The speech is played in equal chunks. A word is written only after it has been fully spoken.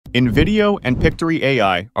Invideo and Pictory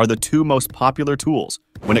AI are the two most popular tools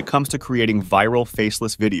when it comes to creating viral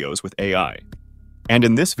faceless videos with AI. And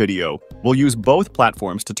in this video, we'll use both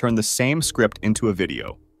platforms to turn the same script into a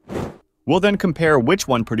video. We'll then compare which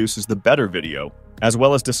one produces the better video, as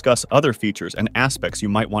well as discuss other features and aspects you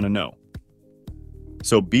might want to know.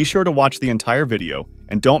 So be sure to watch the entire video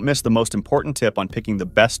and don't miss the most important tip on picking the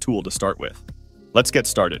best tool to start with. Let's get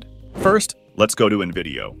started. First, let's go to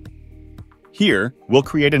Invideo. Here, we'll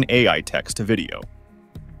create an AI text to video.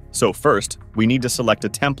 So first, we need to select a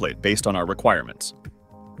template based on our requirements.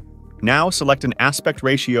 Now select an aspect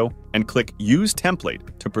ratio and click Use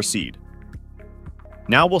Template to proceed.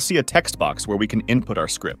 Now we'll see a text box where we can input our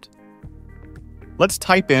script. Let's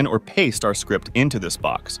type in or paste our script into this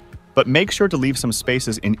box, but make sure to leave some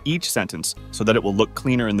spaces in each sentence so that it will look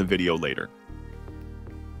cleaner in the video later.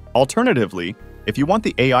 Alternatively, if you want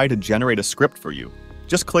the AI to generate a script for you,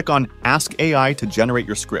 just click on Ask AI to generate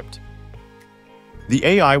your script. The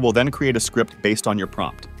AI will then create a script based on your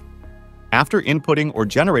prompt. After inputting or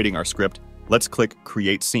generating our script, let's click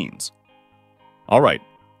Create Scenes. Alright,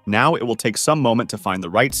 now it will take some moment to find the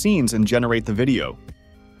right scenes and generate the video.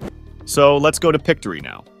 So let's go to Pictory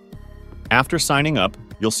now. After signing up,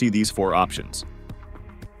 you'll see these four options.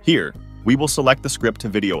 Here, we will select the script to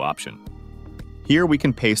video option. Here we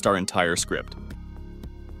can paste our entire script.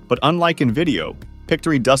 But unlike Invideo,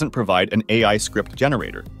 Pictory doesn't provide an AI script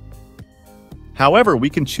generator. However, we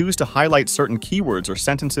can choose to highlight certain keywords or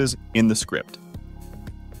sentences in the script.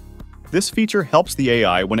 This feature helps the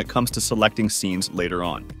AI when it comes to selecting scenes later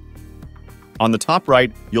on. On the top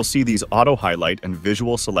right, you'll see these auto-highlight and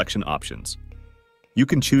visual selection options. You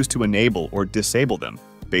can choose to enable or disable them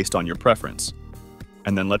based on your preference.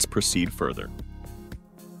 And then let's proceed further.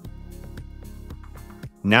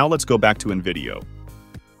 Now let's go back to Invideo.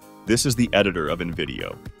 This is the editor of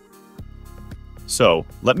Invideo. So,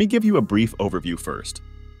 let me give you a brief overview first.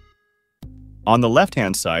 On the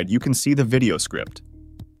left-hand side, you can see the video script.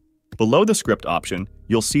 Below the script option,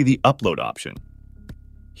 you'll see the upload option.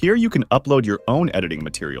 Here you can upload your own editing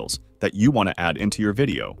materials that you want to add into your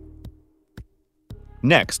video.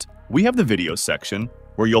 Next, we have the video section,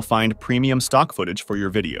 where you'll find premium stock footage for your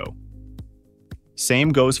video. Same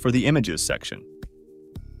goes for the images section.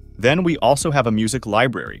 Then we also have a music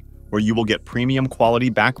library, where you will get premium quality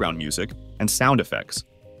background music and sound effects.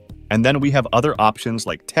 And then we have other options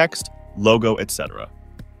like text, logo, etc.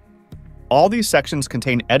 All these sections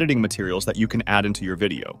contain editing materials that you can add into your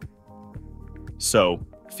video. So,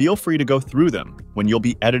 feel free to go through them when you'll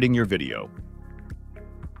be editing your video.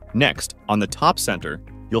 Next, on the top center,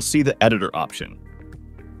 you'll see the editor option.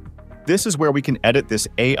 This is where we can edit this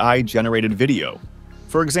AI-generated video.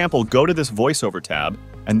 For example, go to this voiceover tab,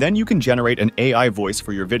 and then you can generate an AI voice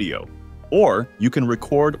for your video, or you can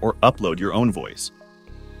record or upload your own voice.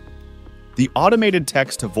 The automated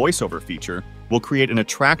text to voiceover feature will create an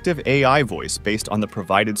attractive AI voice based on the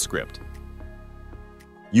provided script.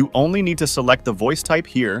 You only need to select the voice type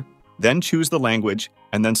here, then choose the language,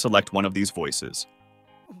 and then select one of these voices.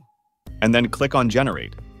 And then click on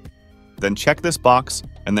Generate. Then check this box,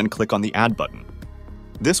 and then click on the Add button.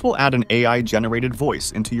 This will add an AI-generated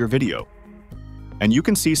voice into your video. And you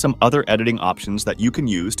can see some other editing options that you can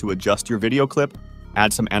use to adjust your video clip,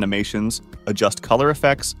 add some animations, adjust color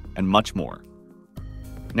effects, and much more.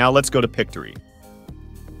 Now let's go to Pictory.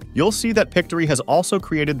 You'll see that Pictory has also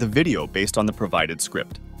created the video based on the provided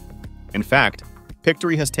script. In fact,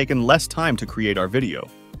 Pictory has taken less time to create our video.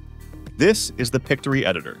 This is the Pictory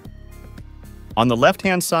editor. On the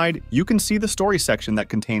left-hand side, you can see the story section that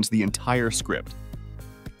contains the entire script.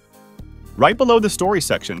 Right below the story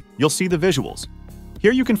section, you'll see the visuals.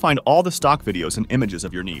 Here you can find all the stock videos and images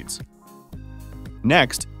of your needs.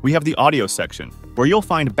 Next, we have the audio section, where you'll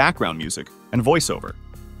find background music and voiceover.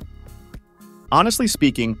 Honestly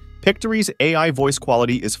speaking, Pictory's AI voice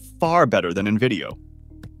quality is far better than Invideo.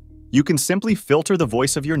 You can simply filter the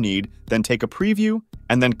voice of your need, then take a preview,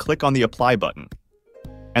 and then click on the Apply button.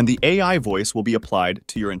 And the AI voice will be applied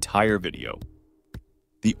to your entire video.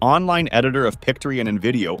 The online editor of Pictory and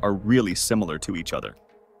Invideo are really similar to each other.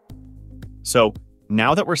 So,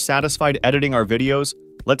 now that we're satisfied editing our videos,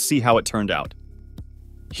 let's see how it turned out.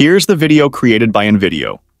 Here's the video created by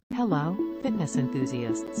Invideo. Hello, fitness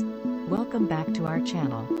enthusiasts. Welcome back to our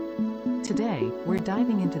channel. Today, we're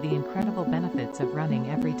diving into the incredible benefits of running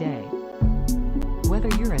every day. Whether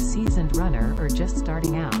you're a seasoned runner or just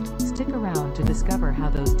starting out, stick around to discover how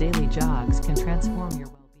those daily jogs can transform your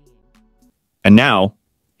well-being. And now,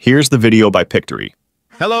 here's the video by Pictory.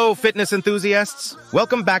 Hello, fitness enthusiasts.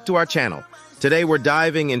 Welcome back to our channel. Today we're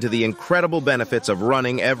diving into the incredible benefits of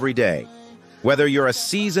running every day. Whether you're a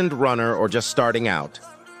seasoned runner or just starting out,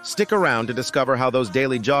 Stick around to discover how those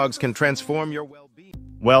daily jogs can transform your well-being.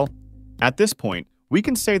 Well, at this point, we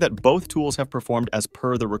can say that both tools have performed as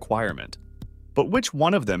per the requirement. But which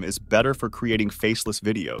one of them is better for creating faceless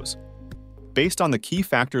videos? Based on the key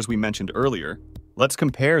factors we mentioned earlier, let's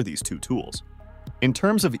compare these two tools. In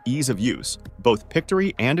terms of ease of use, both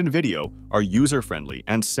Pictory and Invideo are user-friendly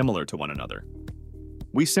and similar to one another.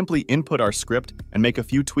 We simply input our script and make a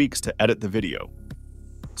few tweaks to edit the video.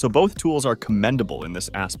 So both tools are commendable in this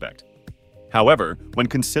aspect. However, when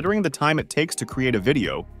considering the time it takes to create a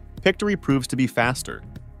video, Pictory proves to be faster.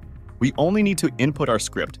 We only need to input our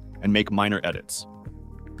script and make minor edits.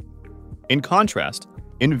 In contrast,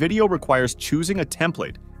 Invideo requires choosing a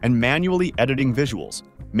template and manually editing visuals,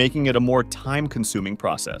 making it a more time-consuming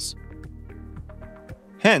process.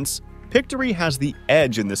 Hence, Pictory has the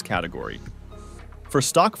edge in this category. For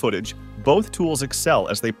stock footage, both tools excel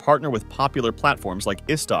as they partner with popular platforms like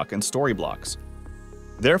iStock and Storyblocks.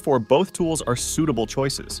 Therefore, both tools are suitable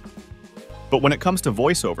choices. But when it comes to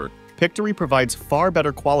voiceover, Pictory provides far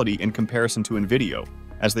better quality in comparison to Invideo,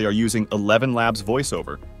 as they are using 11 Labs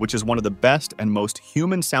voiceover, which is one of the best and most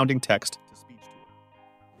human-sounding text-to-speech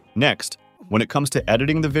tools. Next, when it comes to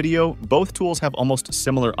editing the video, both tools have almost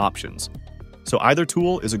similar options, so either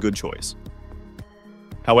tool is a good choice.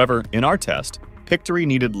 However, in our test, Pictory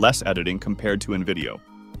needed less editing compared to Invideo.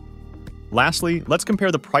 Lastly, let's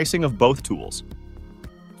compare the pricing of both tools.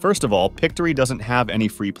 First of all, Pictory doesn't have any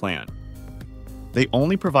free plan. They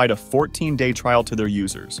only provide a 14-day trial to their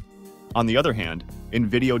users. On the other hand,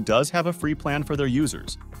 Invideo does have a free plan for their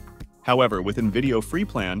users. However, with Invideo free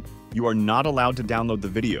plan, you are not allowed to download the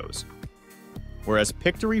videos. Whereas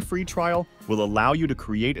Pictory free trial will allow you to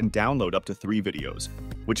create and download up to 3 videos,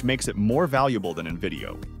 which makes it more valuable than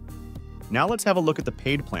Invideo. Now let's have a look at the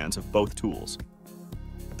paid plans of both tools.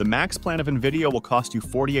 The max plan of Invideo will cost you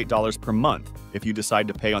 $48 per month if you decide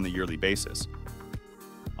to pay on the yearly basis.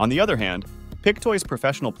 On the other hand, Pictoy's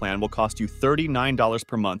professional plan will cost you $39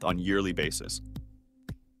 per month on yearly basis.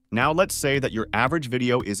 Now let's say that your average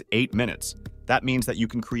video is 8 minutes. That means that you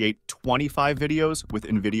can create 25 videos with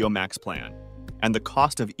Invideo Max plan, and the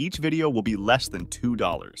cost of each video will be less than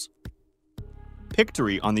 $2.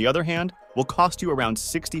 Pictory, on the other hand, will cost you around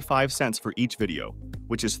 65 cents for each video,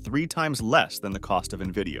 which is 3 times less than the cost of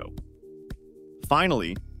Invideo.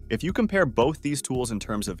 Finally, if you compare both these tools in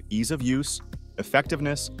terms of ease of use,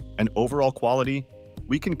 effectiveness, and overall quality,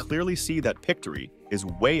 we can clearly see that Pictory is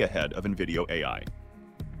way ahead of Invideo AI.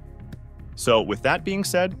 So with that being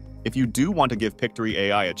said, if you do want to give Pictory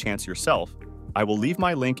AI a chance yourself, I will leave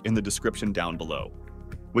my link in the description down below,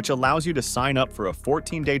 which allows you to sign up for a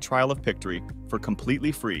 14-day trial of Pictory for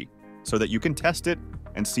completely free so that you can test it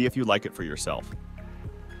and see if you like it for yourself.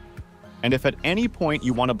 And if at any point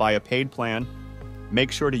you want to buy a paid plan,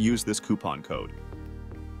 make sure to use this coupon code.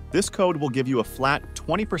 This code will give you a flat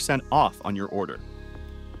 20% off on your order,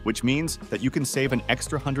 which means that you can save an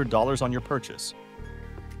extra $100 on your purchase.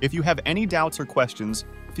 If you have any doubts or questions,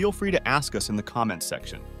 feel free to ask us in the comments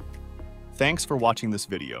section. Thanks for watching this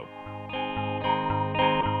video.